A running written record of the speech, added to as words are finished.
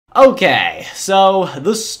Okay, so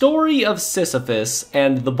the story of Sisyphus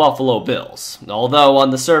and the Buffalo Bills. Although on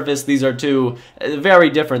the surface these are two very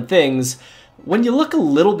different things, when you look a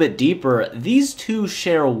little bit deeper, these two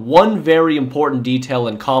share one very important detail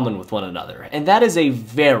in common with one another, and that is a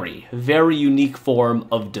very, very unique form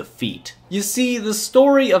of defeat. You see, the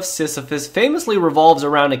story of Sisyphus famously revolves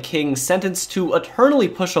around a king sentenced to eternally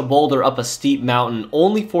push a boulder up a steep mountain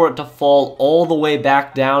only for it to fall all the way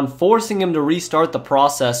back down, forcing him to restart the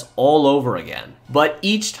process all over again. But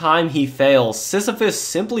each time he fails, Sisyphus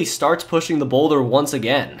simply starts pushing the boulder once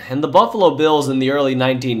again, and the Buffalo Bills in the early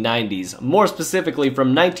 1990s, more specifically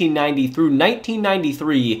from 1990 through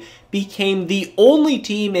 1993, became the only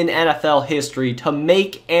team in NFL history to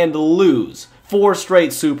make and lose 4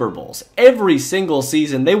 straight Super Bowls. Every single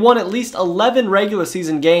season, they won at least 11 regular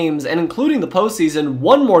season games, and including the postseason,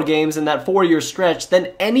 won more games in that 4-year stretch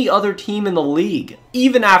than any other team in the league.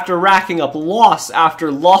 Even after racking up loss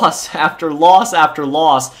after loss after loss after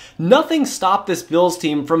loss, nothing stopped this Bills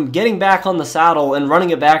team from getting back on the saddle and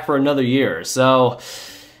running it back for another year. So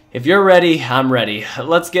if you're ready, I'm ready.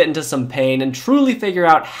 Let's get into some pain and truly figure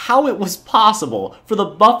out how it was possible for the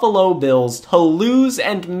Buffalo Bills to lose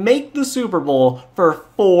and make the Super Bowl for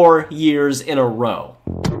 4 years in a row.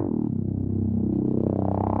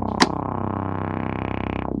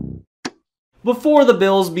 Before the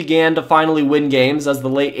Bills began to finally win games as the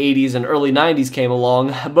late 80s and early 90s came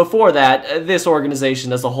along, before that, this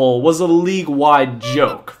organization as a whole was a league-wide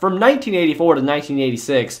joke. From 1984 to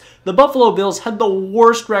 1986, the Buffalo Bills had the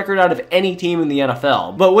worst record out of any team in the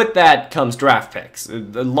NFL. But with that comes draft picks.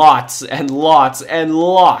 Lots and lots and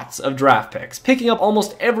lots of draft picks, picking up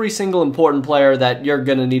almost every single important player that you're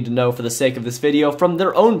gonna need to know for the sake of this video from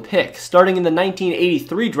their own pick, starting in the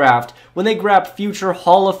 1983 draft when they grabbed future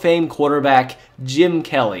Hall of Fame quarterback Jim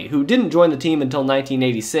Kelly, who didn't join the team until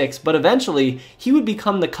 1986, but eventually he would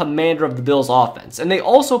become the commander of the Bills offense. And they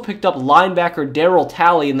also picked up linebacker Darryl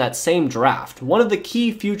Talley in that same draft, one of the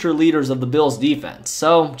key future leaders of the Bills defense.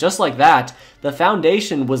 So, just like that, the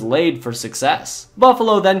foundation was laid for success.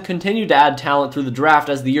 Buffalo then continued to add talent through the draft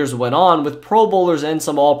as the years went on, with Pro Bowlers and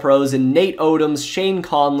some All-Pros in Nate Odoms, Shane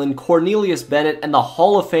Conlon, Cornelius Bennett, and the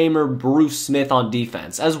Hall of Famer Bruce Smith on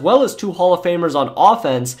defense, as well as 2 Hall of Famers on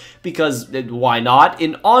offense, because why not,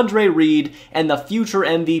 in Andre Reed and the future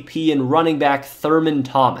MVP and running back Thurman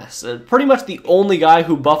Thomas. Pretty much the only guy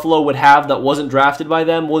who Buffalo would have that wasn't drafted by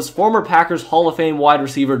them was former Packers Hall of Fame wide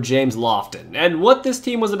receiver James Lofton, and what this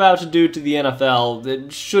team was about to do to the NFL,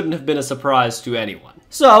 it shouldn't have been a surprise to anyone.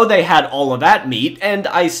 So they had all of that meat, and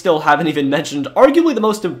I still haven't even mentioned arguably the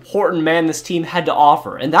most important man this team had to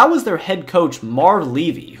offer, and that was their head coach Marv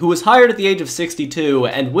Levy, who was hired at the age of 62,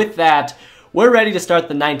 and with that, we're ready to start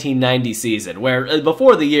the 1990 season, where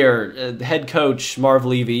before the year, head coach Marv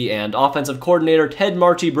Levy and offensive coordinator Ted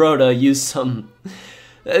Marchibroda used some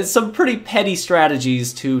pretty petty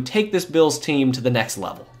strategies to take this Bills team to the next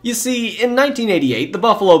level. You see, in 1988, the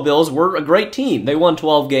Buffalo Bills were a great team. They won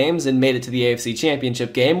 12 games and made it to the AFC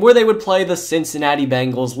Championship game, where they would play the Cincinnati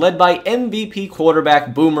Bengals, led by MVP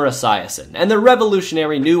quarterback Boomer Esiason, and their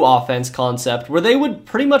revolutionary new offense concept, where they would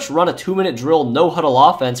pretty much run a 2-minute drill no-huddle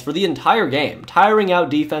offense for the entire game, tiring out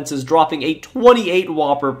defenses, dropping a 28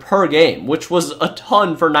 whopper per game, which was a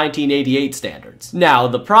ton for 1988 standards. Now,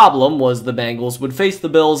 the problem was the Bengals would face the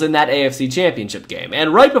Bills in that AFC Championship game,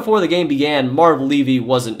 and right before the game began, Marv Levy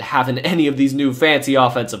wasn't having any of these new fancy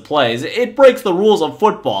offensive plays. It breaks the rules of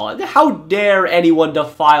football. How dare anyone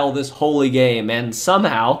defile this holy game? And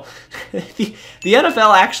somehow, the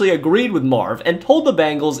NFL actually agreed with Marv and told the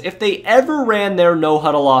Bengals if they ever ran their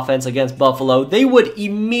no-huddle offense against Buffalo, they would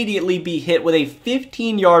immediately be hit with a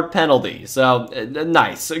 15-yard penalty. So,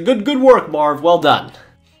 nice. Good work, Marv. Well done.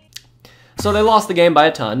 So they lost the game by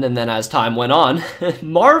a ton, and then as time went on,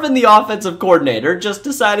 Marvin, the offensive coordinator, just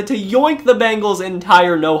decided to yoink the Bengals'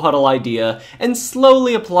 entire no-huddle idea and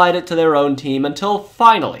slowly applied it to their own team until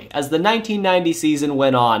finally, as the 1990 season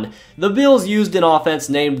went on, the Bills used an offense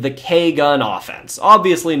named the K-Gun offense,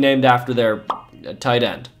 obviously named after their tight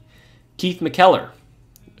end, Keith McKellar,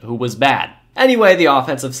 who was bad. Anyway, the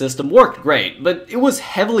offensive system worked great, but it was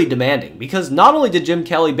heavily demanding because not only did Jim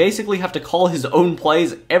Kelly basically have to call his own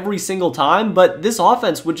plays every single time, but this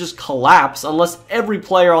offense would just collapse unless every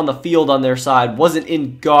player on the field on their side wasn't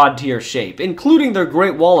in god-tier shape, including their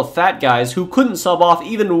great wall of fat guys who couldn't sub off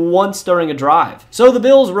even once during a drive. So the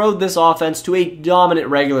Bills rode this offense to a dominant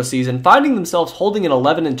regular season, finding themselves holding an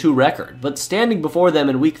 11-2 record, but standing before them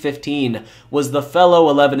in Week 15 was the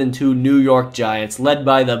fellow 11-2 New York Giants, led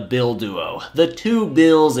by the Bill duo. go. The two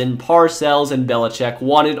Bills in Parcells and Belichick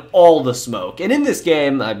wanted all the smoke, and in this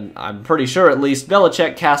game, I'm pretty sure at least,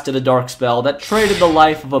 Belichick casted a dark spell that traded the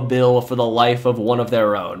life of a Bill for the life of one of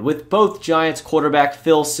their own, with both Giants quarterback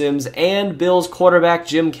Phil Simms and Bills quarterback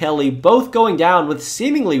Jim Kelly both going down with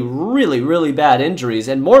seemingly really bad injuries,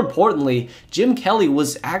 and more importantly, Jim Kelly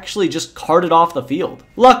was actually just carted off the field.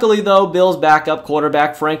 Luckily though, Bills backup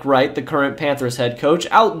quarterback Frank Wright, the current Panthers head coach,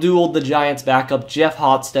 outdueled the Giants backup Jeff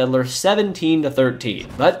Hostetler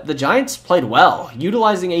 17-13. But the Giants played well,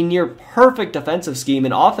 utilizing a near perfect defensive scheme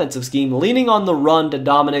and offensive scheme, leaning on the run to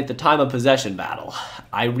dominate the time of possession battle.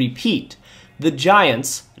 I repeat, the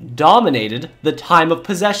Giants dominated the time of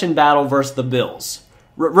possession battle versus the Bills.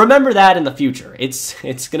 Remember that in the future. It's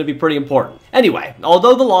going to be pretty important. Anyway,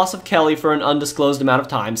 although the loss of Kelly for an undisclosed amount of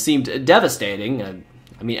time seemed devastating,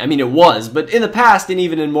 I mean it was, but in the past and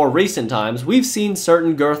even in more recent times, we've seen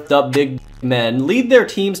certain girthed up big men lead their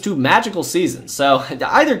teams to magical seasons, so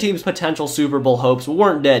either team's potential Super Bowl hopes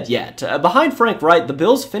weren't dead yet. Behind Frank Wright, the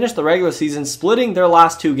Bills finished the regular season splitting their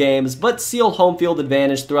last two games, but sealed home field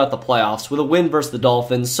advantage throughout the playoffs with a win versus the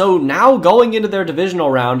Dolphins, so now going into their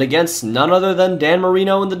divisional round against none other than Dan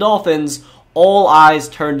Marino and the Dolphins, all eyes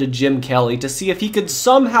turned to Jim Kelly to see if he could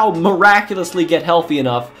somehow miraculously get healthy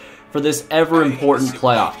enough for this ever-important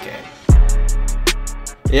playoff game.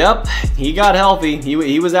 Yep, he got healthy.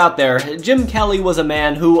 He was out there. Jim Kelly was a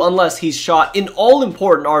man who, unless he's shot in all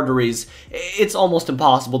important arteries, it's almost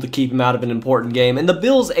impossible to keep him out of an important game, and the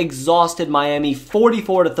Bills exhausted Miami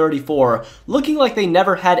 44-34, looking like they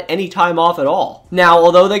never had any time off at all. Now,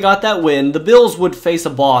 although they got that win, the Bills would face a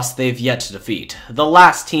boss they've yet to defeat. The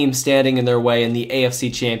last team standing in their way in the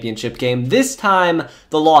AFC Championship game, this time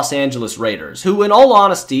the Los Angeles Raiders, who, in all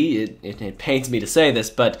honesty, it pains me to say this,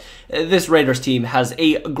 but this Raiders team has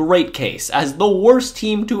a great case as the worst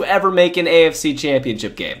team to ever make an AFC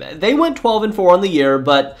Championship game. They went 12-4 on the year,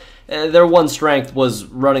 but their one strength was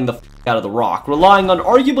running the out of the rock, relying on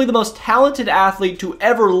arguably the most talented athlete to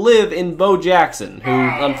ever live in Bo Jackson, who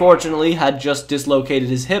unfortunately had just dislocated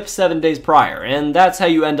his hip 7 days prior, and that's how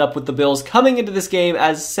you end up with the Bills coming into this game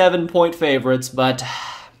as 7-point favorites, but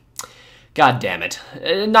God damn it.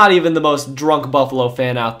 Not even the most drunk Buffalo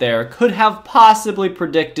fan out there could have possibly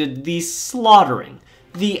predicted the slaughtering,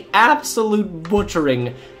 the absolute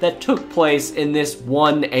butchering that took place in this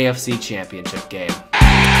one AFC Championship game.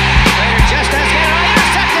 Raider just as good.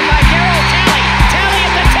 Intercepted by Darryl Talley. Talley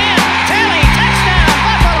at the 10. Talley, touchdown,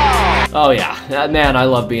 Buffalo! Oh yeah, man, I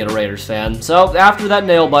love being a Raiders fan. So after that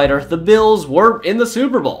nail-biter, the Bills were in the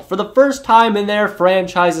Super Bowl. For the first time in their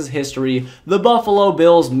franchise's history, the Buffalo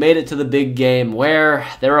Bills made it to the big game where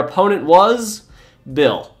their opponent was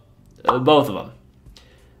Bill. Both of them.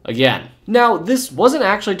 Again. Now, this wasn't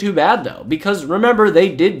actually too bad, though, because remember,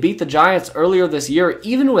 they did beat the Giants earlier this year,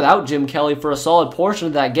 even without Jim Kelly for a solid portion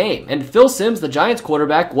of that game, and Phil Simms, the Giants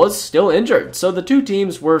quarterback, was still injured, so the two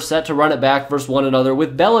teams were set to run it back versus one another,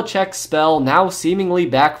 with Belichick's spell now seemingly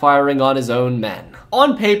backfiring on his own men.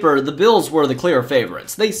 On paper, the Bills were the clear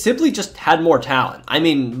favorites. They simply just had more talent. I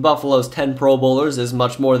mean, Buffalo's 10 Pro Bowlers is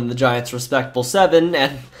much more than the Giants' respectable 7,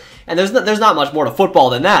 and there's not much more to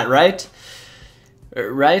football than that, right?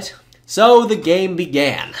 Right? So the game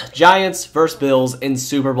began. Giants vs. Bills in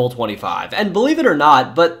Super Bowl 25. And believe it or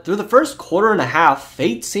not, but through the first quarter and a half,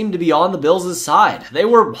 fate seemed to be on the Bills' side. They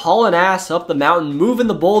were hauling ass up the mountain, moving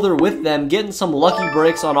the boulder with them, getting some lucky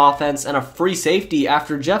breaks on offense and a free safety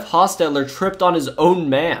after Jeff Hostetler tripped on his own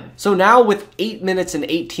man. So now with 8 minutes and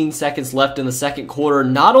 18 seconds left in the second quarter,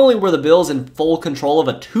 not only were the Bills in full control of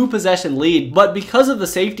a 2-possession lead, but because of the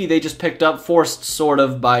safety they just picked up, forced sort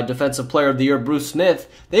of by Defensive Player of the Year Bruce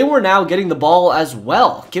Smith, they were now getting the ball as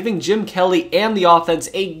well, giving Jim Kelly and the offense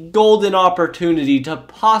a golden opportunity to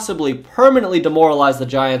possibly permanently demoralize the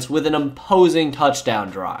Giants with an imposing touchdown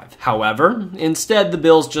drive. However, instead the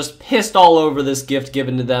Bills just pissed all over this gift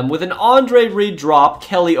given to them with an Andre Reed drop,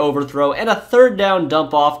 Kelly overthrow, and a third down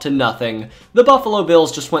dump off to nothing. The Buffalo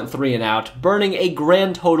Bills just went 3 and out, burning a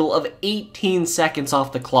grand total of 18 seconds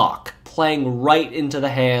off the clock, playing right into the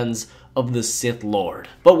hands of the Sith Lord.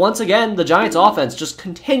 But once again, the Giants' offense just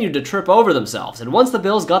continued to trip over themselves, and once the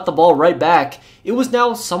Bills got the ball right back, it was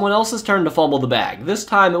now someone else's turn to fumble the bag. This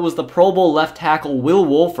time it was the Pro Bowl left tackle Will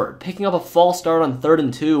Wolford picking up a false start on 3rd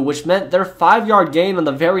and 2, which meant their 5-yard gain on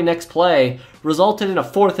the very next play resulted in a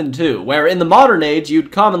 4th and 2, where in the modern age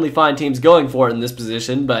you'd commonly find teams going for it in this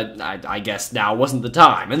position, but I guess now wasn't the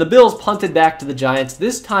time. And the Bills punted back to the Giants,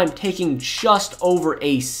 this time taking just over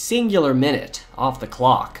a singular minute off the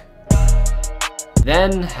clock.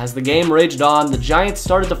 Then, as the game raged on, the Giants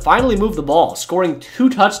started to finally move the ball, scoring 2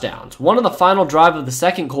 touchdowns, one on the final drive of the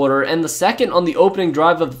second quarter and the second on the opening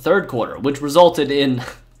drive of the third quarter, which resulted in,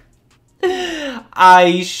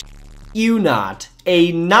 you not,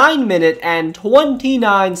 a 9-minute and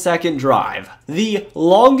 29-second drive. The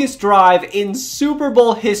longest drive in Super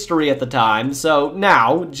Bowl history at the time, so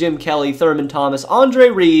now Jim Kelly, Thurman Thomas, Andre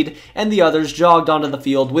Reed, and the others jogged onto the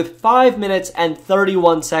field with 5 minutes and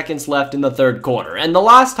 31 seconds left in the third quarter. And the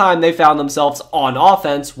last time they found themselves on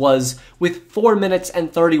offense was with 4 minutes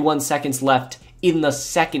and 31 seconds left in the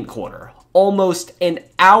second quarter. Almost an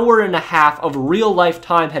hour and a half of real-life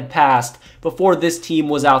time had passed before this team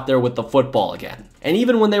was out there with the football again. And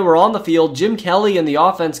even when they were on the field, Jim Kelly and the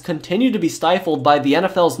offense continued to be stifled by the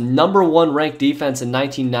NFL's #1 ranked defense in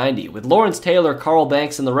 1990, with Lawrence Taylor, Carl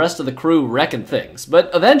Banks, and the rest of the crew wrecking things. But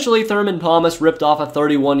eventually, Thurman Thomas ripped off a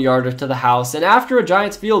 31-yarder to the house, and after a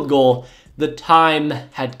Giants field goal, the time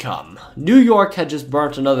had come. New York had just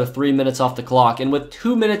burnt another 3 minutes off the clock, and with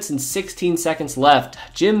 2 minutes and 16 seconds left,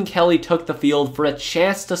 Jim Kelly took the field for a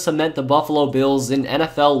chance to cement the Buffalo Bills in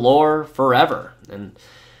NFL lore forever. And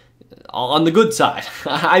on the good side.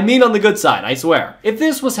 I mean on the good side, I swear. If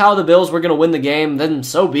this was how the Bills were going to win the game, then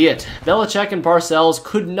so be it. Belichick and Parcells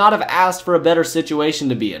could not have asked for a better situation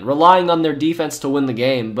to be in, relying on their defense to win the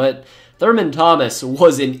game, but Thurman Thomas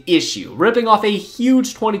was an issue, ripping off a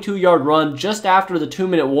huge 22-yard run just after the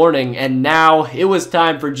 2-minute warning, and now it was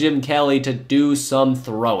time for Jim Kelly to do some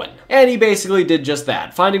throwing. And he basically did just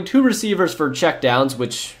that, finding 2 receivers for checkdowns,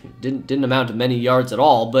 which didn't amount to many yards at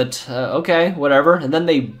all, but okay, whatever. And then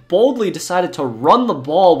they boldly decided to run the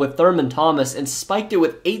ball with Thurman Thomas and spiked it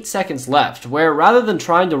with 8 seconds left, where rather than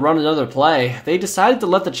trying to run another play, they decided to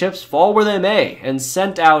let the chips fall where they may and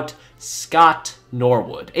sent out Scott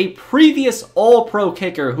Norwood, a previous All-Pro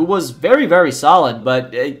kicker who was very, very solid,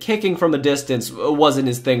 but kicking from a distance wasn't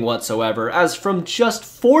his thing whatsoever, as from just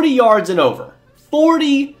 40 yards and over,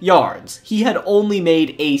 40 yards, he had only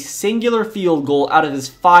made a singular field goal out of his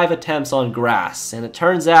 5 attempts on grass, and it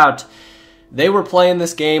turns out they were playing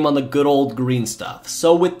this game on the good old green stuff.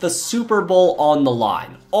 So with the Super Bowl on the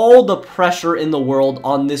line, all the pressure in the world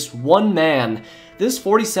on this one man, this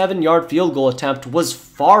 47-yard field goal attempt was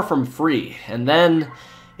far from free. And then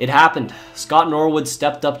it happened. Scott Norwood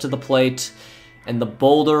stepped up to the plate, and the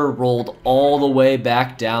boulder rolled all the way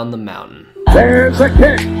back down the mountain. There's a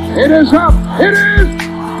kick. It is up. It is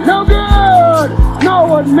no good. No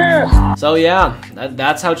one missed. So yeah,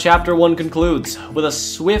 that's how Chapter 1 concludes, with a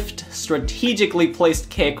swift, strategically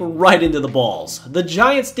placed kick right into the balls. The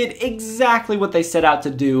Giants did exactly what they set out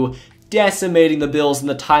to do, decimating the Bills in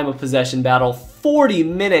the time of possession battle, 40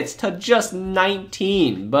 minutes to just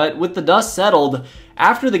 19. But with the dust settled,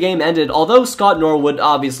 after the game ended, although Scott Norwood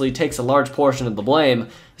obviously takes a large portion of the blame,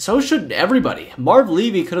 so should everybody. Marv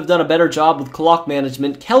Levy could have done a better job with clock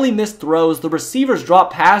management, Kelly missed throws, the receivers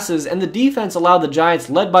dropped passes, and the defense allowed the Giants,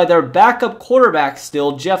 led by their backup quarterback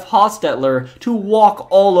still, Jeff Hostetler, to walk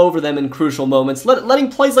all over them in crucial moments, letting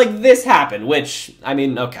plays like this happen, which, I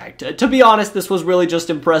mean, okay, to be honest, this was really just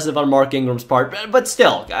impressive on Mark Ingram's part, but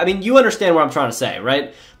still, I mean, you understand what I'm trying to say,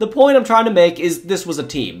 right? The point I'm trying to make is this was a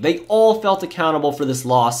team. They all felt accountable for this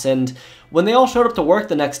loss, and when they all showed up to work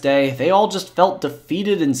the next day, they all just felt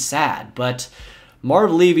defeated and sad, but Marv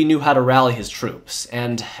Levy knew how to rally his troops,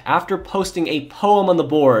 and after posting a poem on the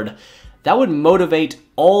board, that would motivate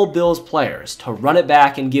all Bills players to run it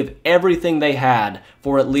back and give everything they had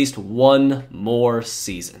for at least one more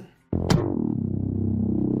season.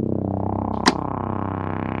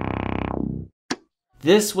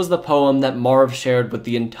 This was the poem that Marv shared with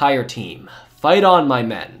the entire team. "Fight on, my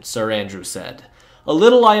men," Sir Andrew said. "A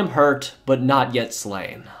little I am hurt, but not yet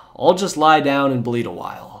slain. I'll just lie down and bleed a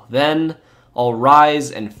while. Then I'll rise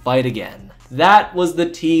and fight again." That was the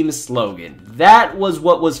team's slogan. That was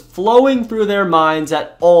what was flowing through their minds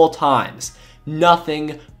at all times.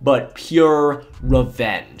 Nothing but pure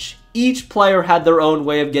revenge. Each player had their own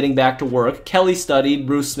way of getting back to work. Kelly studied,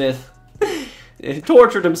 Bruce Smith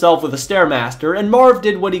tortured himself with a Stairmaster, and Marv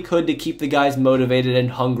did what he could to keep the guys motivated and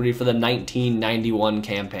hungry for the 1991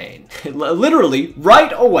 campaign. Literally,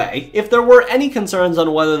 right away, if there were any concerns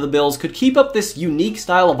on whether the Bills could keep up this unique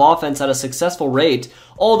style of offense at a successful rate,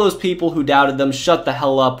 all those people who doubted them shut the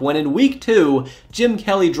hell up when in Week 2, Jim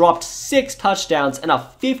Kelly dropped 6 touchdowns and a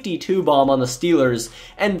 52 bomb on the Steelers,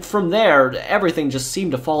 and from there, everything just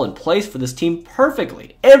seemed to fall in place for this team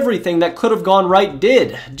perfectly. Everything that could have gone right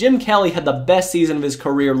did. Jim Kelly had the best season of his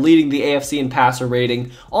career, leading the AFC in passer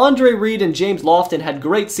rating. Andre Reed and James Lofton had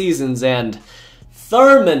great seasons, and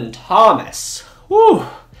Thurman Thomas, whew,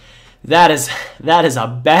 That is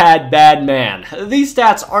a bad man. These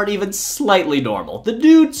stats aren't even slightly normal. The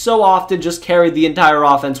dude so often just carried the entire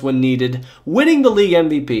offense when needed, winning the league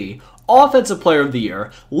MVP, Offensive Player of the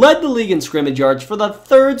Year, led the league in scrimmage yards for the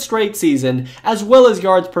 3rd straight season, as well as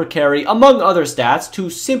yards per carry, among other stats, to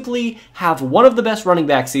simply have one of the best running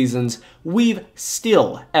back seasons we've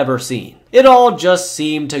still ever seen. It all just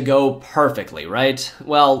seemed to go perfectly, right?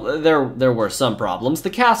 Well, there were some problems. The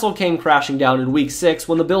castle came crashing down in Week 6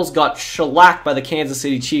 when the Bills got shellacked by the Kansas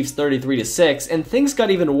City Chiefs 33-6, and things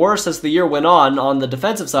got even worse as the year went on the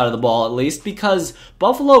defensive side of the ball at least, because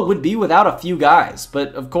Buffalo would be without a few guys.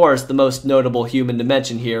 But of course, the most notable human to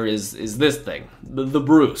mention here is this thing, the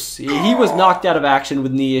Bruce. He was knocked out of action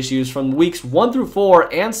with knee issues from weeks 1 through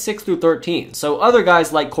 4 and 6 through 13, so other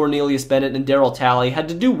guys like Cornelius Bennett and Darryl Talley had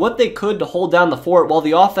to do what they could to hold down the fort while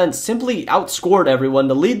the offense simply outscored everyone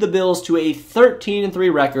to lead the Bills to a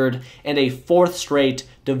 13-3 record and a 4th straight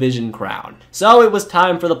division crown. So it was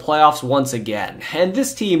time for the playoffs once again, and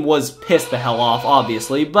this team was pissed the hell off,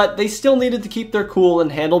 obviously, but they still needed to keep their cool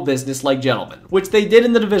and handle business like gentlemen, which they did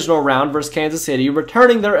in the divisional round versus Kansas City,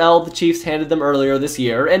 returning their L the Chiefs handed them earlier this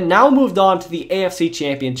year, and now moved on to the AFC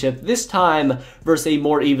Championship, this time versus a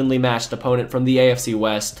more evenly matched opponent from the AFC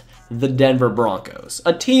West, the Denver Broncos.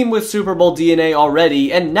 A team with Super Bowl DNA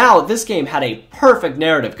already, and now this game had a perfect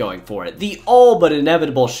narrative going for it. The all but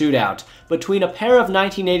inevitable shootout between a pair of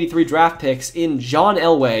 1983 draft picks in John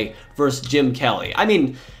Elway versus Jim Kelly. I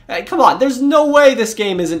mean, come on, there's no way this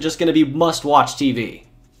game isn't just going to be must-watch TV.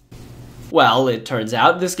 Well, it turns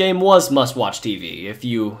out this game was must-watch TV if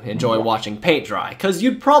you enjoy watching paint dry, because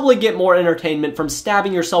you'd probably get more entertainment from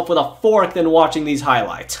stabbing yourself with a fork than watching these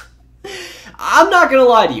highlights. I'm not gonna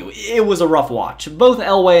lie to you, it was a rough watch. Both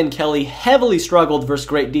Elway and Kelly heavily struggled versus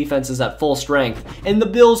great defenses at full strength, and the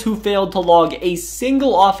Bills, who failed to log a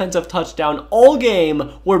single offensive touchdown all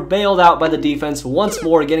game, were bailed out by the defense once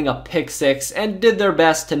more, getting a pick 6, and did their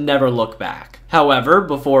best to never look back. However,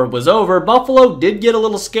 before it was over, Buffalo did get a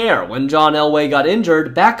little scare when John Elway got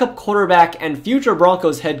injured. Backup quarterback and future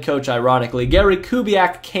Broncos head coach, ironically, Gary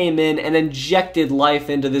Kubiak, came in and injected life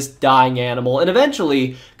into this dying animal and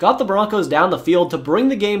eventually got the Broncos down the field to bring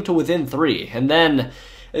the game to within 3. And then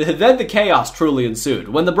the chaos truly ensued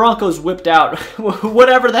when the Broncos whipped out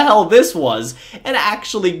whatever the hell this was and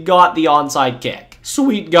actually got the onside kick.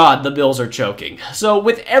 Sweet God, the Bills are choking. So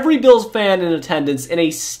with every Bills fan in attendance in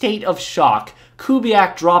a state of shock,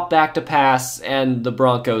 Kubiak dropped back to pass, and the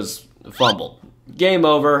Broncos fumbled. Game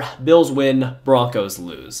over, Bills win, Broncos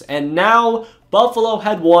lose. And now, Buffalo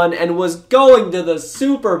had won and was going to the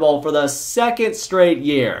Super Bowl for the 2nd straight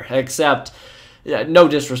year. Except, no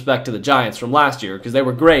disrespect to the Giants from last year, because they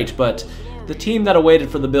were great, but the team that awaited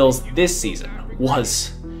for the Bills this season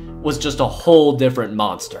was just a whole different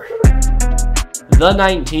monster. The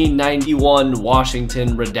 1991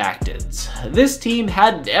 Washington Redacteds. This team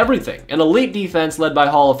had everything. An elite defense led by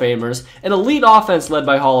Hall of Famers, an elite offense led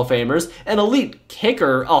by Hall of Famers, an elite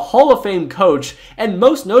kicker, a Hall of Fame coach, and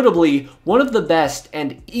most notably, one of the best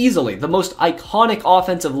and easily the most iconic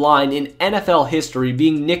offensive line in NFL history,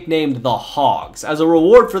 being nicknamed the Hogs, as a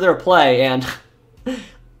reward for their play, and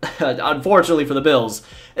unfortunately for the Bills,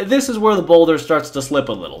 this is where the boulder starts to slip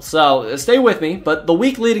a little. So stay with me, but the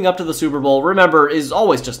week leading up to the Super Bowl, remember, is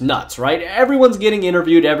always just nuts, right? Everyone's getting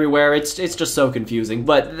interviewed everywhere. It's just so confusing.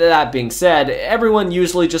 But that being said, everyone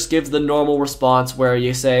usually just gives the normal response where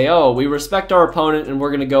you say, oh, we respect our opponent and we're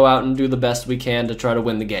going to go out and do the best we can to try to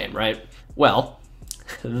win the game, right? Well,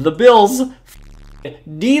 the Bills'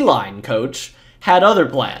 D-line coach had other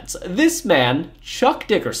plans. This man, Chuck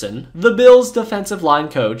Dickerson, the Bills' defensive line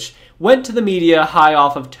coach, went to the media high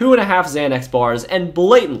off of 2.5 Xanax bars and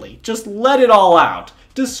blatantly just let it all out,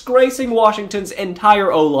 disgracing Washington's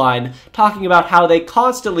entire O-line, talking about how they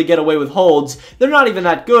constantly get away with holds, they're not even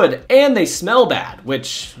that good, and they smell bad,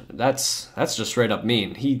 which, that's just straight up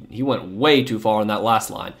mean. He went way too far on that last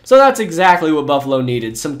line. So that's exactly what Buffalo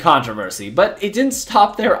needed, some controversy, but it didn't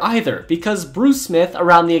stop there either, because Bruce Smith,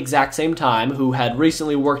 around the exact same time, who had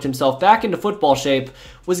recently worked himself back into football shape,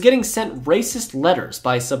 was getting sent racist letters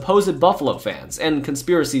by supposed Buffalo fans, and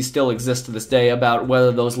conspiracies still exist to this day about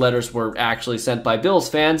whether those letters were actually sent by Bills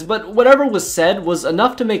fans, but whatever was said was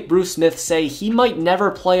enough to make Bruce Smith say he might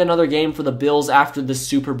never play another game for the Bills after the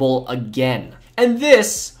Super Bowl again. And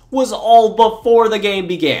this was all before the game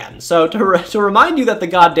began. So to remind you that the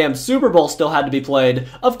goddamn Super Bowl still had to be played,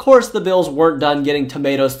 of course the Bills weren't done getting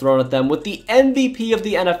tomatoes thrown at them with the MVP of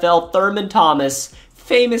the NFL, Thurman Thomas,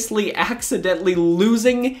 famously accidentally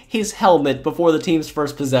losing his helmet before the team's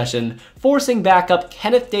first possession, forcing backup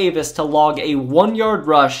Kenneth Davis to log a 1-yard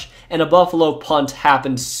rush, and a Buffalo punt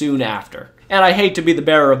happened soon after. And I hate to be the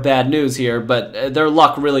bearer of bad news here, but their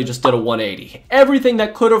luck really just did a 180. Everything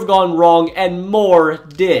that could have gone wrong and more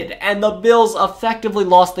did. And the Bills effectively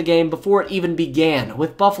lost the game before it even began,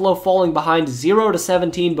 with Buffalo falling behind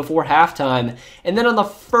 0-17 before halftime. And then on the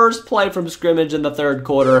first play from scrimmage in the third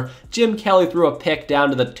quarter, Jim Kelly threw a pick down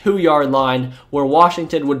to the 2-yard line where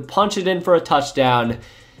Washington would punch it in for a touchdown.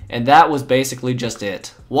 And that was basically just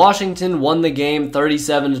it. Washington won the game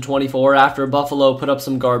 37-24 after Buffalo put up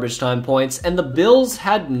some garbage time points, and the Bills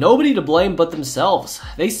had nobody to blame but themselves.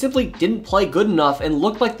 They simply didn't play good enough and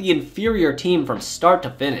looked like the inferior team from start to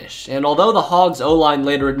finish. And although the Hogs O-line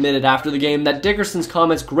later admitted after the game that Dickerson's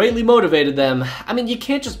comments greatly motivated them, I mean, you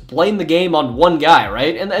can't just blame the game on one guy,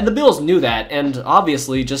 right? And the Bills knew that, and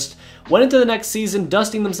obviously just went into the next season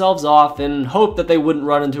dusting themselves off and hoped that they wouldn't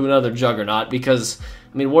run into another juggernaut because,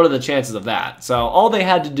 I mean, what are the chances of that? So all they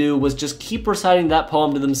had to do was just keep reciting that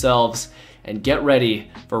poem to themselves and get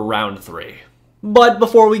ready for round 3. But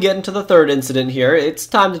before we get into the third incident here, it's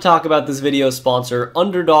time to talk about this video's sponsor,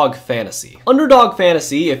 Underdog Fantasy. Underdog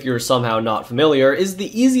Fantasy, if you're somehow not familiar, is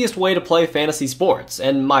the easiest way to play fantasy sports,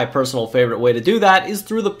 and my personal favorite way to do that is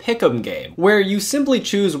through the Pick'em game, where you simply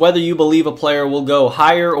choose whether you believe a player will go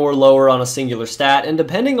higher or lower on a singular stat, and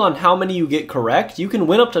depending on how many you get correct, you can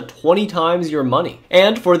win up to 20 times your money.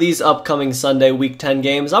 And for these upcoming Sunday Week 10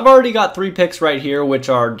 games, I've already got 3 picks right here, which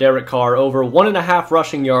are Derek Carr over 1.5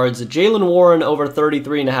 rushing yards, Jalen Warren over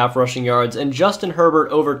 33.5 rushing yards, and Justin Herbert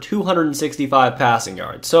over 265 passing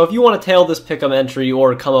yards. So if you want to tail this pick'em entry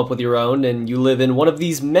or come up with your own, and you live in one of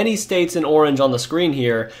these many states in orange on the screen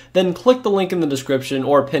here, then click the link in the description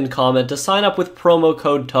or pinned comment to sign up with promo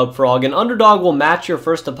code TubFrog, and Underdog will match your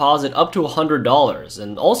first deposit up to $100.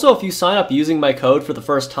 And also, if you sign up using my code for the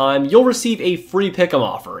first time, you'll receive a free pick'em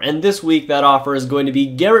offer. And this week, that offer is going to be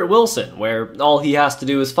Garrett Wilson, where all he has to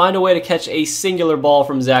do is find a way to catch a singular ball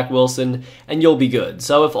from Zach Wilson, and you'll be good.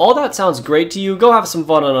 So if all that sounds great to you, go have some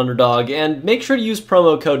fun on Underdog, and make sure to use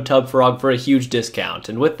promo code TubFrog for a huge discount.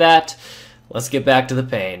 And with that, let's get back to the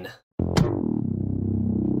pain.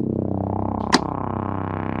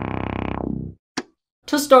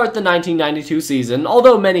 To start the 1992 season,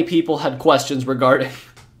 although many people had questions regarding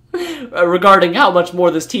how much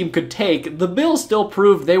more this team could take, the Bills still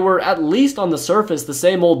proved they were at least on the surface the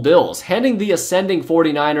same old Bills, handing the ascending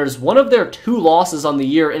 49ers one of their 2 losses on the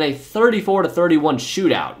year in a 34-31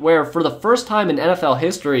 shootout, where for the first time in NFL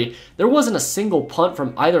history, there wasn't a single punt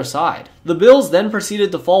from either side. The Bills then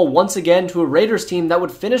proceeded to fall once again to a Raiders team that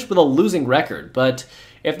would finish with a losing record, but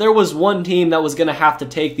if there was one team that was going to have to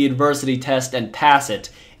take the adversity test and pass it,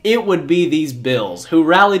 it would be these Bills, who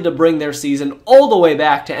rallied to bring their season all the way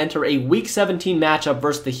back to enter a Week 17 matchup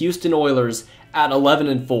versus the Houston Oilers at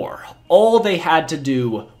 11-4. All they had to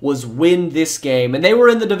do was win this game, and they were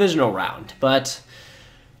in the divisional round. But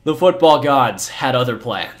the football gods had other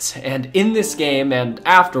plans, and in this game and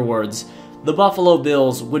afterwards, the Buffalo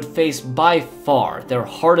Bills would face by far their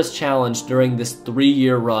hardest challenge during this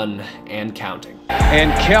 3-year run and counting.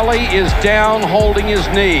 And Kelly is down holding his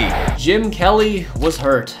knee. Jim Kelly was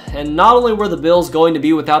hurt, and not only were the Bills going to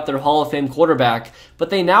be without their Hall of Fame quarterback, but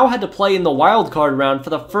they now had to play in the wild card round for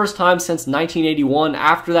the first time since 1981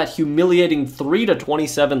 after that humiliating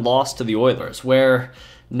 3-27 loss to the Oilers, where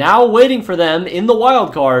now waiting for them in the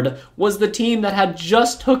wild card was the team that had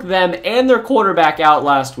just took them and their quarterback out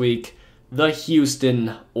last week, the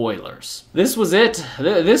Houston Oilers. This was it.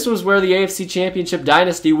 This was where the AFC Championship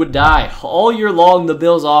dynasty would die. All year long, the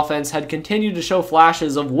Bills' offense had continued to show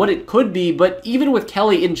flashes of what it could be, but even with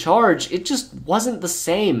Kelly in charge, it just wasn't the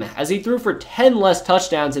same, as he threw for 10 less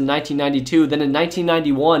touchdowns in 1992 than in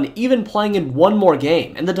 1991, even playing in 1 more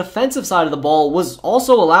game. And the defensive side of the ball was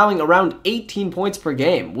also allowing around 18 points per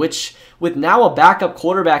game, which, with now a backup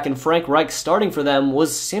quarterback in Frank Reich starting for them,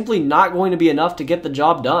 was simply not going to be enough to get the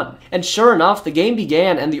job done. And sure enough, the game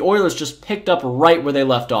began and the Oilers just picked up right where they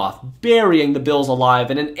left off, burying the Bills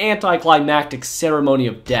alive in an anticlimactic ceremony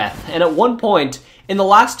of death. And at one point, in the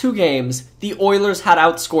last 2 games, the Oilers had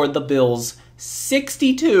outscored the Bills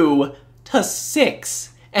 62-6.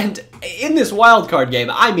 And in this wildcard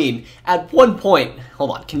game, I mean, at one point,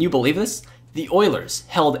 hold on, can you believe this? The Oilers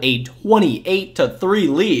held a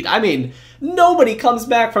 28-3 lead. I mean, nobody comes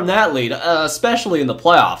back from that lead, especially in the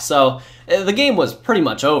playoffs, so the game was pretty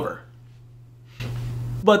much over.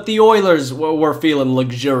 But the Oilers were feeling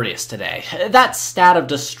luxurious today. That stat of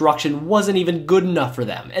destruction wasn't even good enough for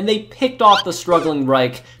them, and they picked off the struggling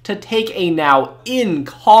Reich to take a now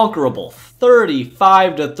inconquerable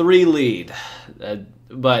 35-3 lead.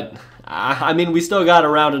 But, I mean, we still got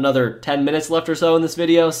around another 10 minutes left or so in this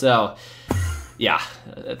video, so yeah,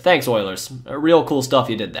 thanks Oilers. Real cool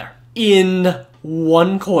stuff you did there. In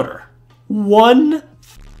 1 quarter, One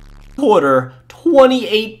quarter,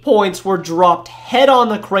 28 points were dropped head on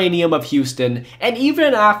the cranium of Houston, and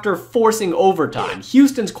even after forcing overtime,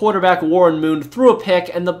 Houston's quarterback Warren Moon threw a pick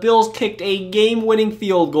and the Bills kicked a game-winning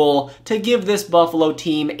field goal to give this Buffalo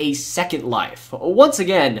team a second life. Once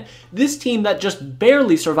again, this team that just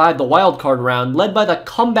barely survived the wildcard round, led by the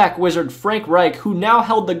comeback wizard Frank Reich, who now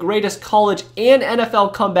held the greatest college and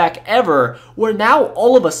NFL comeback ever, were now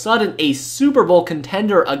all of a sudden a Super Bowl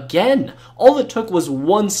contender again. All it took was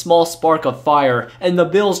one small spark of fire, and the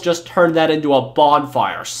Bills just turned that into a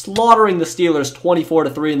bonfire, slaughtering the Steelers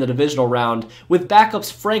 24-3 in the divisional round, with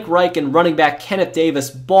backups Frank Reich and running back Kenneth Davis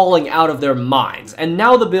bawling out of their minds. And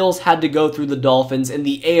now the Bills had to go through the Dolphins in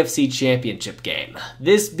the AFC Championship game,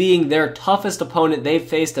 this being their toughest opponent they've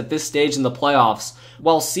faced at this stage in the playoffs,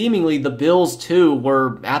 while seemingly the Bills too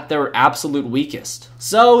were at their absolute weakest.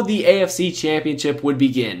 So the AFC Championship would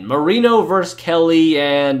begin. Marino versus Kelly,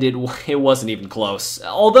 and it wasn't even close.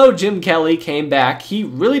 Although Jim Kelly came back, he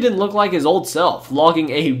really didn't look like his old self, logging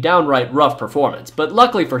a downright rough performance. But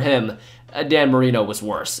luckily for him, Dan Marino was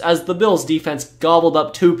worse, as the Bills defense gobbled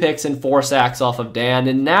up 2 picks and 4 sacks off of Dan,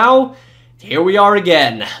 and now, here we are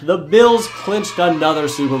again. The Bills clinched another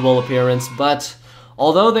Super Bowl appearance, but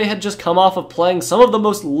although they had just come off of playing some of the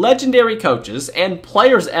most legendary coaches and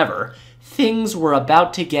players ever, things were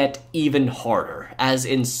about to get even harder, as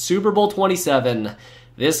in Super Bowl 27,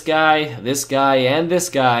 this guy, and this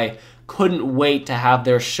guy couldn't wait to have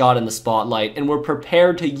their shot in the spotlight and were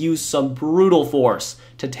prepared to use some brutal force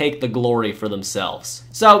to take the glory for themselves.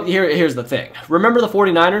 So here's the thing. Remember the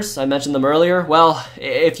 49ers? I mentioned them earlier. Well,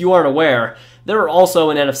 if you aren't aware, they're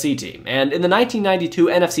also an NFC team, and in the 1992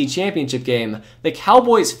 NFC Championship game, the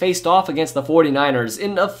Cowboys faced off against the 49ers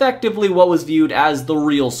in effectively what was viewed as the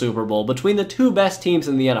real Super Bowl between the 2 best teams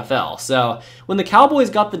in the NFL. So when the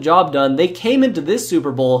Cowboys got the job done, they came into this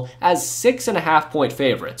Super Bowl as 6.5-point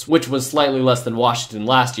favorites, which was slightly less than Washington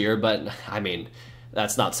last year, but I mean,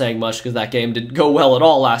 that's not saying much because that game didn't go well at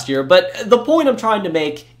all last year, but the point I'm trying to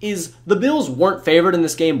make is the Bills weren't favored in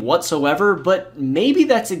this game whatsoever, but maybe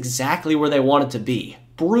that's exactly where they wanted to be.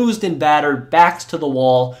 Bruised and battered, backs to the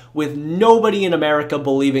wall, with nobody in America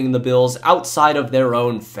believing in the Bills outside of their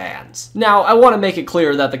own fans. Now, I want to make it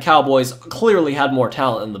clear that the Cowboys clearly had more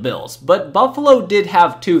talent than the Bills, but Buffalo did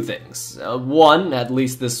have 2 things. One, at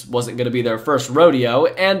least this wasn't going to be their first rodeo,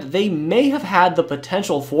 and they may have had the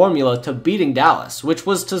potential formula to beating Dallas, which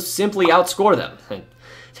was to simply outscore them.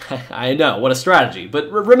 I know, what a strategy. But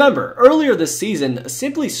remember, earlier this season,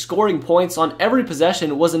 simply scoring points on every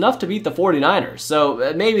possession was enough to beat the 49ers,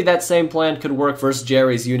 so maybe that same plan could work versus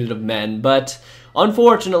Jerry's unit of men, but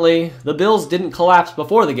unfortunately, the Bills didn't collapse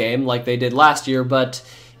before the game like they did last year, but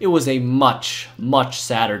it was a much, much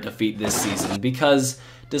sadder defeat this season, because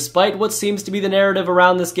despite what seems to be the narrative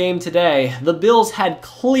around this game today, the Bills had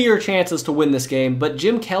clear chances to win this game, but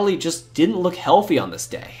Jim Kelly just didn't look healthy on this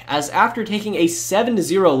day, as after taking a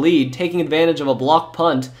 7-0 lead, taking advantage of a blocked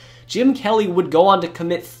punt, Jim Kelly would go on to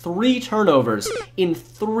commit 3 turnovers in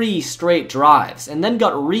 3 straight drives, and then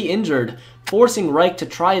got re-injured, forcing Reich to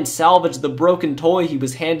try and salvage the broken toy he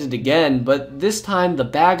was handed again, but this time the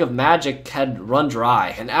bag of magic had run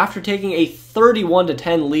dry, and after taking a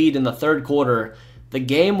 31-10 lead in the 3rd quarter, the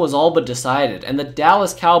game was all but decided, and the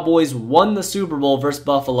Dallas Cowboys won the Super Bowl versus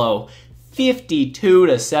Buffalo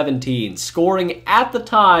 52-17, scoring at the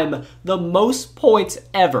time the most points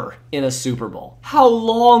ever in a Super Bowl. How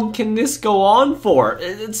long can this go on for?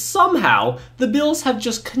 Somehow, the Bills have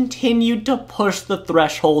just continued to push the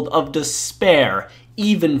threshold of despair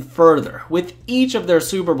even further, with each of their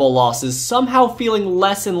Super Bowl losses somehow feeling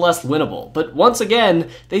less and less winnable. But once again,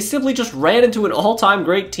 they simply just ran into an all-time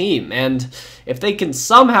great team, and if they can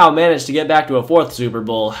somehow manage to get back to a 4th Super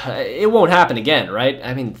Bowl, it won't happen again, right?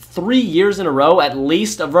 I mean, 3 years in a row at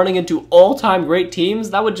least of running into all-time great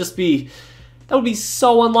teams, that would be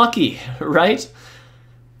so unlucky, right?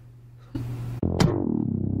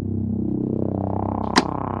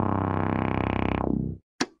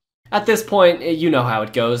 At this point, you know how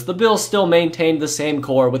it goes. The Bills still maintained the same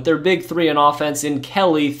core with their big 3 in offense in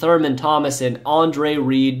Kelly, Thurman Thomas, and Andre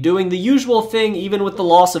Reed, doing the usual thing even with the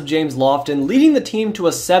loss of James Lofton, leading the team to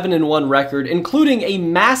a 7-1 record, including a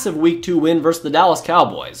massive Week 2 win versus the Dallas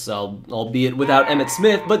Cowboys, albeit without Emmitt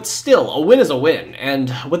Smith, but still, a win is a win. And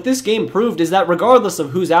what this game proved is that regardless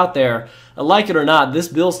of who's out there, like it or not, this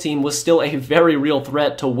Bills team was still a very real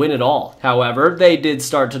threat to win it all. However, they did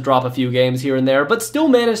start to drop a few games here and there, but still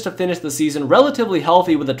managed to finish the season relatively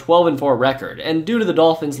healthy with a 12-4 record, and due to the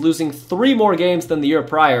Dolphins losing 3 more games than the year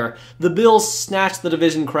prior, the Bills snatched the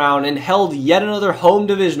division crown and held yet another home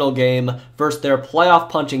divisional game versus their playoff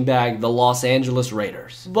punching bag, the Los Angeles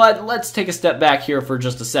Raiders. But let's take a step back here for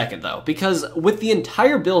just a second though, because with the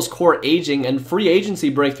entire Bills core aging and free agency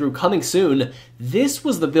breakthrough coming soon, this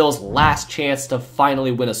was the Bills' last chance to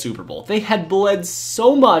finally win a Super Bowl. They had bled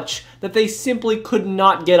so much that they simply could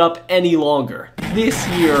not get up any longer. This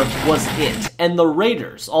year was it, and the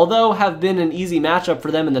Raiders, although have been an easy matchup for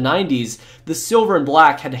them in the 90s, the Silver and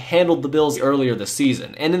Black had handled the Bills earlier this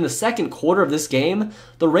season, and in the second quarter of this game,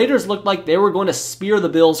 the Raiders looked like they were going to spear the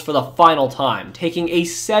Bills for the final time, taking a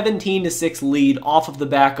 17-6 lead off of the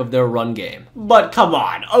back of their run game. But come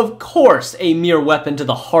on, of course a mere weapon to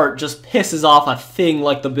the heart just pisses off a thing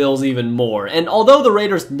like the Bills even more, and although the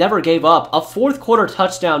Raiders never gave up, a fourth quarter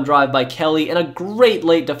touchdown drive by Kelly and a great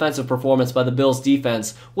late defensive performance by the Bills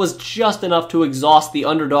defense was just enough to exhaust the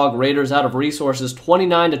underdog Raiders out of resources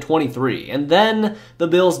 29-23, and then the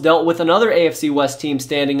Bills dealt with another AFC West team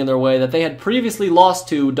standing in their way that they had previously lost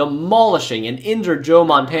to, demolishing an injured Joe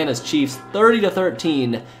Montana's Chiefs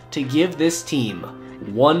 30-13 to give this team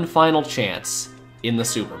one final chance in the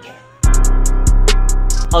Super Bowl.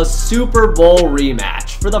 A Super Bowl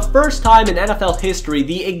rematch. For the first time in NFL history,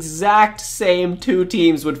 the exact same two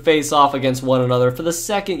teams would face off against one another for the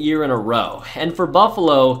second year in a row. And for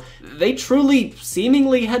Buffalo, they truly,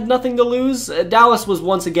 seemingly had nothing to lose. Dallas was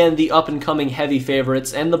once again the up-and-coming heavy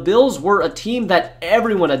favorites, and the Bills were a team that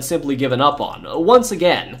everyone had simply given up on. Once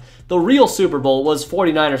again, the real Super Bowl was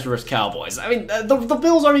 49ers versus Cowboys. I mean, the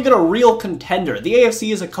Bills aren't even a real contender. The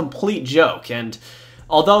AFC is a complete joke, and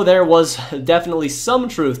although there was definitely some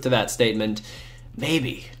truth to that statement,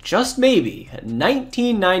 maybe, just maybe,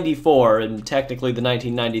 1994, and technically the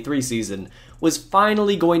 1993 season, was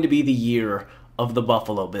finally going to be the year of the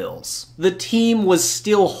Buffalo Bills. The team was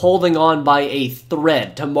still holding on by a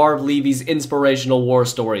thread to Marv Levy's inspirational war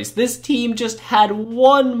stories. This team just had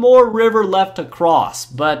one more river left to cross,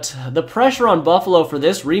 but the pressure on Buffalo for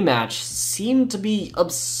this rematch seemed to be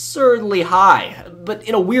absurdly high, but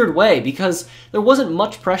in a weird way, because there wasn't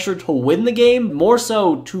much pressure to win the game, more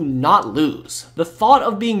so to not lose. The thought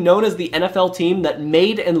of being known as the NFL team that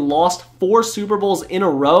made and lost 4 Super Bowls in a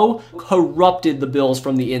row corrupted the Bills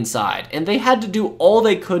from the inside, and they had to do all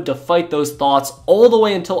they could to fight those thoughts all the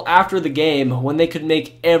way until after the game, when they could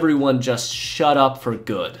make everyone just shut up for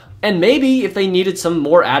good. And maybe, if they needed some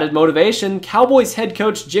more added motivation, Cowboys head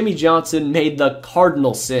coach Jimmy Johnson made the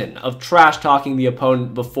cardinal sin of trash-talking the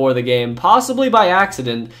opponent before the game, possibly by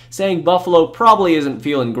accident, saying Buffalo probably isn't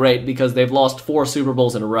feeling great because they've lost 4 Super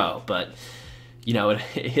Bowls in a row, but you know, it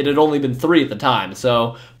had only been 3 at the time,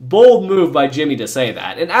 so bold move by Jimmy to say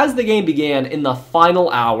that. And as the game began in the final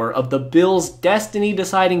hour of the Bills'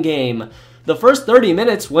 destiny-deciding game, the first 30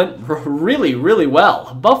 minutes went really, really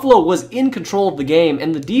well. Buffalo was in control of the game,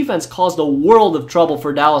 and the defense caused a world of trouble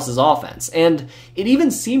for Dallas's offense. And it even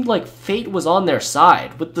seemed like fate was on their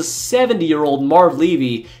side, with the 70-year-old Marv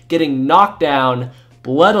Levy getting knocked down,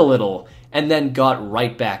 bled a little, and then got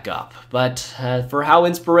right back up. But for how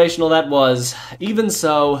inspirational that was, even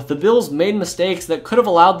so, the Bills made mistakes that could have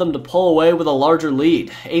allowed them to pull away with a larger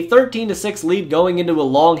lead. A 13-6 lead going into a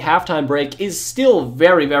long halftime break is still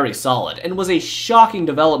very, very solid, and was a shocking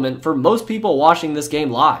development for most people watching this game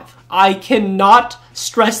live. I cannot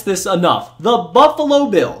stress this enough. The Buffalo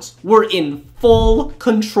Bills were in full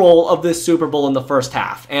control of this Super Bowl in the first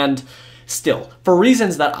half, and still, for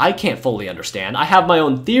reasons that I can't fully understand, I have my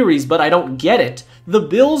own theories, but I don't get it, the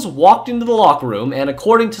Bills walked into the locker room, and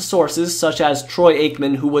according to sources such as Troy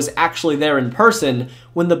Aikman, who was actually there in person,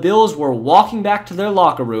 when the Bills were walking back to their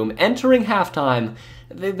locker room, entering halftime,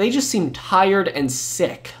 they just seemed tired and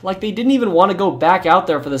sick, like they didn't even want to go back out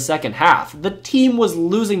there for the second half. The team was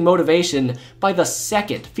losing motivation by the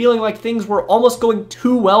second, feeling like things were almost going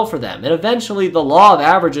too well for them, and eventually the law of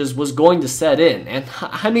averages was going to set in, and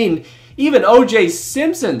I mean, even O.J.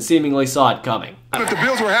 Simpson seemingly saw it coming. If the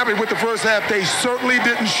Bills were happy with the first half, they certainly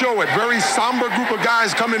didn't show it. Very somber group of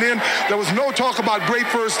guys coming in. There was no talk about great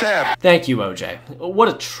first half. Thank you, O.J. What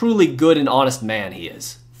a truly good and honest man he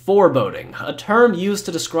is. Foreboding, a term used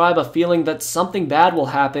to describe a feeling that something bad will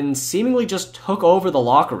happen, seemingly just took over the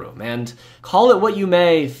locker room. And call it what you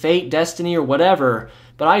may, fate, destiny, or whatever,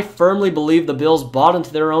 but I firmly believe the Bills bought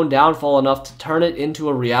into their own downfall enough to turn it into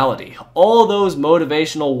a reality. All those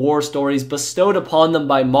motivational war stories bestowed upon them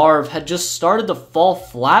by Marv had just started to fall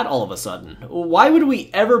flat all of a sudden. Why would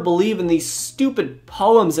we ever believe in these stupid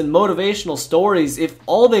poems and motivational stories if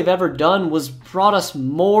all they've ever done was brought us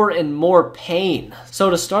more and more pain?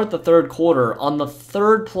 So to start the third quarter, on the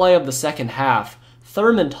third play of the second half,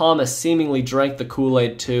 Thurman Thomas seemingly drank the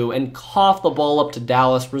Kool-Aid too and coughed the ball up to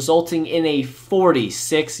Dallas, resulting in a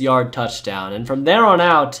 46-yard touchdown. And from there on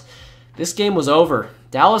out, this game was over.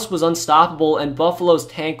 Dallas was unstoppable and Buffalo's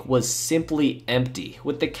tank was simply empty,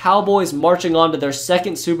 with the Cowboys marching on to their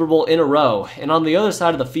second Super Bowl in a row. And on the other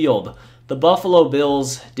side of the field, the Buffalo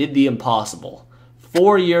Bills did the impossible.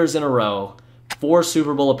 4 years in a row, 4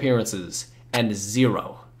 Super Bowl appearances, and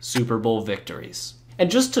 0 Super Bowl victories. And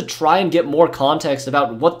just to try and get more context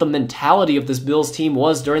about what the mentality of this Bills team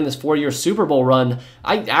was during this 4-year Super Bowl run,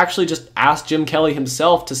 I actually just asked Jim Kelly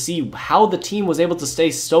himself to see how the team was able to stay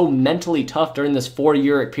so mentally tough during this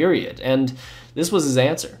 4-year period, and this was his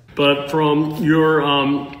answer. But from your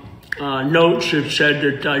notes, it said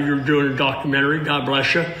that you're doing a documentary, God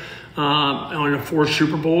bless you, on the 4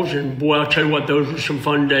 Super Bowls, and boy, I'll tell you what, those were some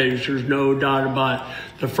fun days. There's no doubt about it.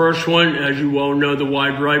 The first one, as you well know, the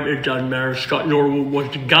wide right, it doesn't matter. Scott Norwood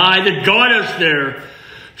was the guy that got us there.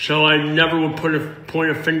 So I never would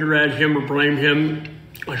point a finger at him or blame him.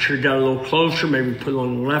 I should have got a little closer, maybe put it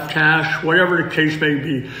on the left hash, whatever the case may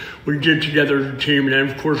be. We did together as a team, and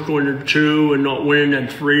then, of course, going to 2 and not winning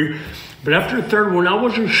at 3. But after the third one, I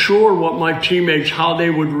wasn't sure what my teammates, how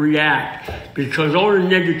they would react, because all the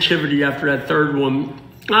negativity after that third one,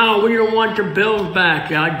 oh, we don't want the Bills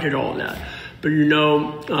back. Yeah, I get all that. But, you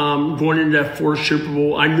know, going into that 4th Super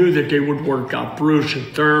Bowl, I knew that they would work out. Bruce and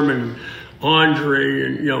Thurman and Andre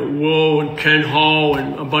and, you know, Will and Ken Hall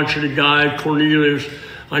and a bunch of the guys, Cornelius.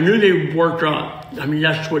 I knew they would work out. I mean,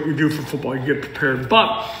 that's what you do for football. You get prepared.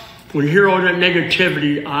 But when you hear all that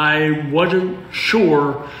negativity, I wasn't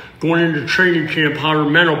sure going into training camp how the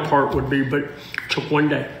mental part would be. But it took one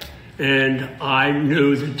day. And I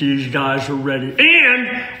knew that these guys were ready.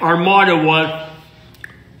 And our motto was,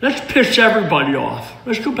 let's piss everybody off.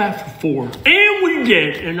 Let's go back for 4. And we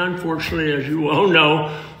did. And unfortunately, as you well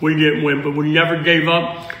know, we didn't win. But we never gave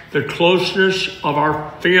up. The closeness of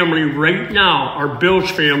our family right now, our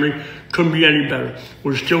Bills family, couldn't be any better.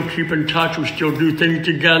 We still keep in touch. We still do things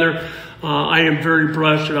together. I am very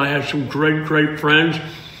blessed that I have some great, great friends,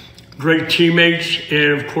 great teammates,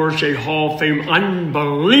 and, of course, a Hall of Fame,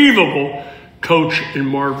 unbelievable coach in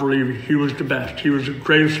Marv Levy. He was the best. He was the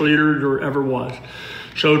greatest leader there ever was.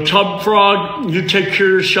 So, TubFrog, you take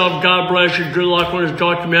care of yourself. God bless you. Good luck on this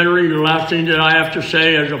documentary. The last thing that I have to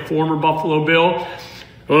say as a former Buffalo Bill,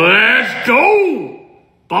 let's go,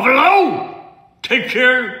 Buffalo! Take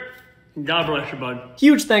care. God bless you, bud.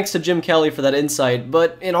 Huge thanks to Jim Kelly for that insight,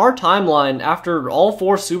 but in our timeline, after all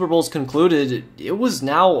 4 Super Bowls concluded, it was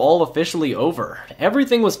now all officially over.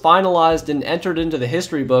 Everything was finalized and entered into the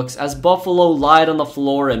history books as Buffalo lied on the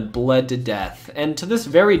floor and bled to death. And to this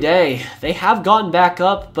very day, they have gotten back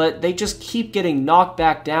up, but they just keep getting knocked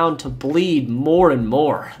back down to bleed more and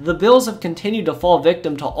more. The Bills have continued to fall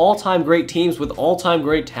victim to all-time great teams with all-time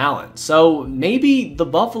great talent, so maybe the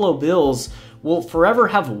Buffalo Bills will forever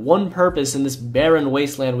have one purpose in this barren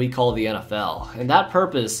wasteland we call the NFL, and that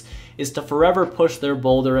purpose is to forever push their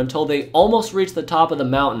boulder until they almost reach the top of the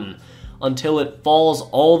mountain, until it falls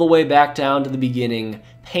all the way back down to the beginning,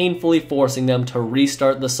 painfully forcing them to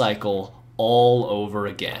restart the cycle all over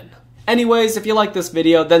again. Anyways, if you like this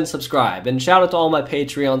video, then subscribe, and shout out to all my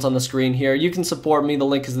Patreons on the screen here. You can support me, the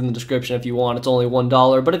link is in the description if you want, it's only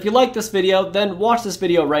 $1. But if you like this video, then watch this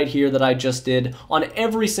video right here that I just did on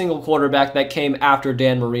every single quarterback that came after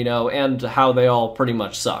Dan Marino and how they all pretty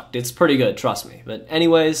much sucked. It's pretty good, trust me. But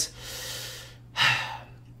anyways,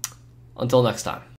 until next time.